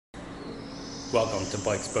Welcome to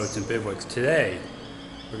Bikes, Boats, and Bivouacs. Today,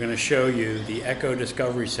 we're going to show you the Eco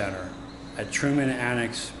Discovery Center at Truman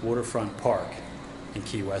Waterfront Park in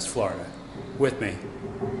Key West, Florida. With me,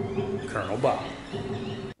 Colonel Bob.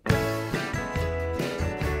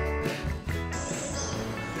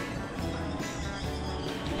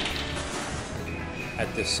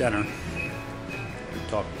 At this center, we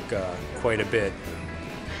talk quite a bit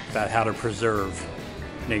about how to preserve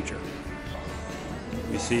nature.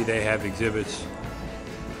 You see they have exhibits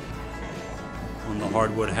on the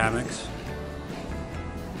hardwood hammocks.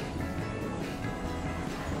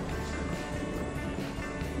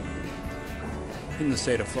 In the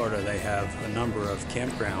state of Florida, they have a number of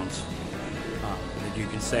campgrounds that you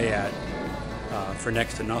can stay at for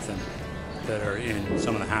next to nothing that are in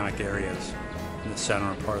some of the hammock areas in the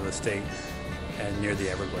center part of the state and near the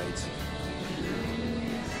Everglades.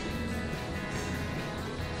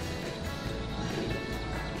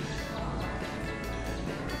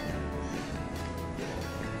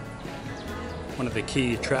 One of the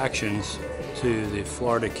key attractions to the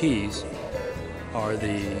Florida Keys are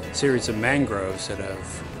the series of mangroves that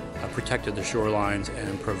have protected the shorelines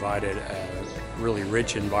and provided a really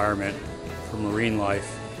rich environment for marine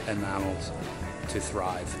life and mammals to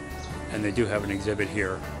thrive. And they do have an exhibit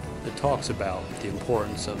here that talks about the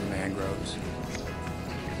importance of the mangroves.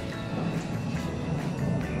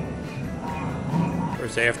 Of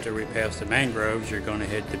course, after we pass the mangroves, you're going to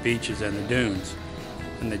hit the beaches and the dunes,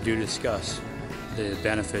 and they do discuss the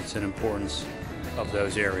benefits and importance of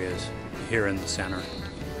those areas here in the center.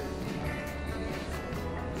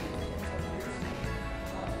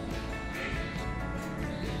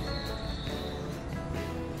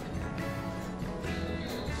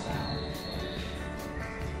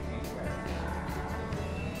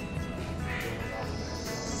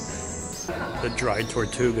 The dried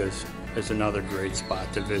tortugas is another great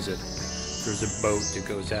spot to visit. There's a boat that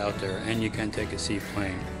goes out there, and you can take a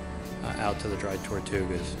seaplane out to the dried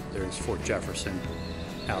tortugas. There's Fort Jefferson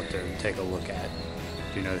out there to take a look at.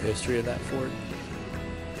 Do you know the history of that fort?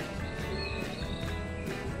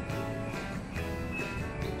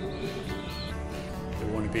 It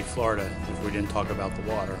wouldn't be Florida if we didn't talk about the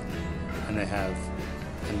water. And they have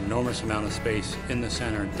an enormous amount of space in the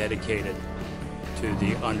center dedicated to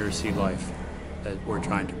the undersea life that we're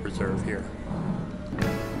trying to preserve here.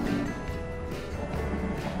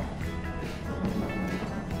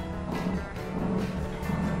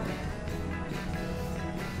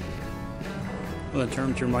 One of the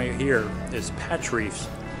terms you might hear is patch reefs.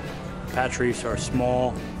 Patch reefs are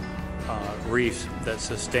small reefs that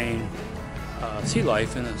sustain sea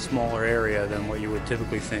life in a smaller area than what you would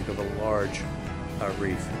typically think of a large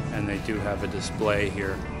reef. And they do have a display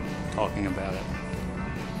here talking about it.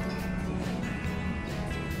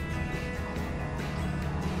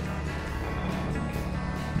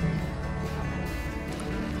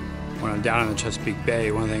 When I'm down in the Chesapeake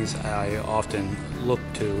Bay, one of the things I often look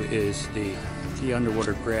to is the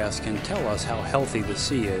underwater grass can tell us how healthy the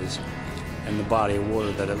sea is and the body of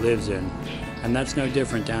water that it lives in. And that's no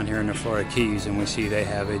different down here in the Florida Keys, and we see they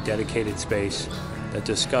have a dedicated space that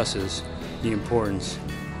discusses the importance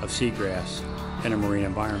of seagrass in a marine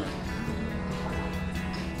environment.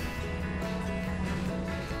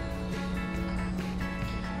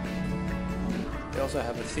 They also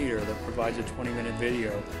have a theater that provides a 20-minute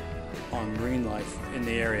video on marine life in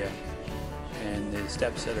the area and the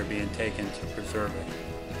steps that are being taken to preserve it.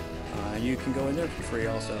 And you can go in there for free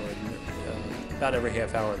also. And, about every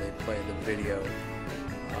half hour they play the video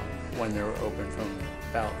when they're open from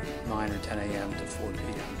about 9 or 10 a.m. to 4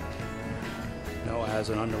 p.m. NOAA has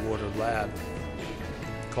an underwater lab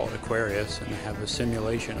called Aquarius, and they have a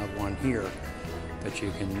simulation of one here that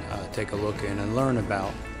you can take a look in and learn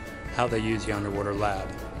about how they use the underwater lab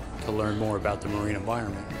to learn more about the marine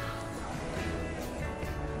environment.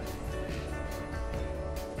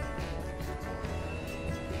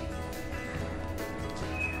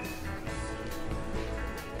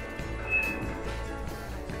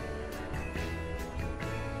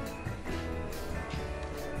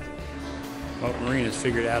 Well, Marine has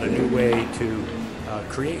figured out a new way to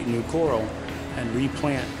create new coral and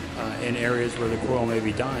replant in areas where the coral may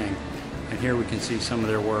be dying. And here we can see some of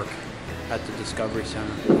their work at the Discovery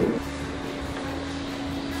Center.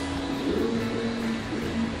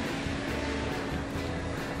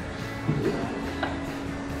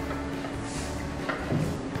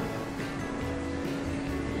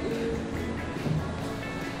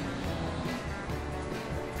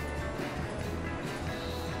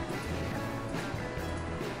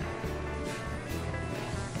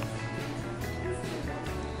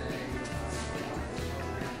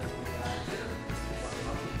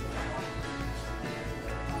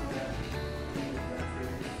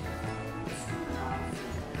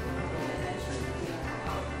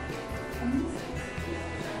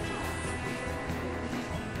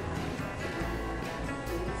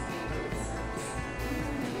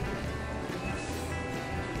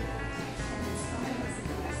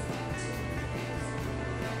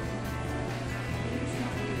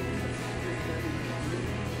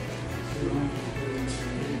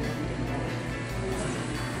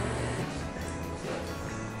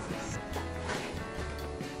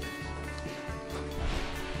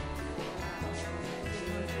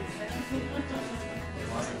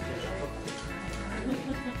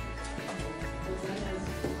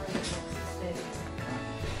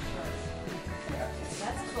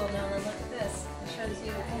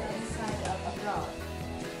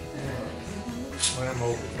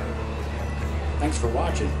 Thanks for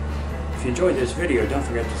watching. If you enjoyed this video, don't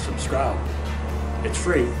forget to subscribe. It's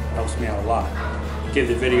free, helps me out a lot. Give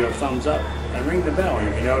the video a thumbs up and ring the bell and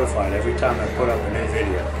you'll be notified every time I put up a new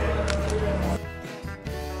video.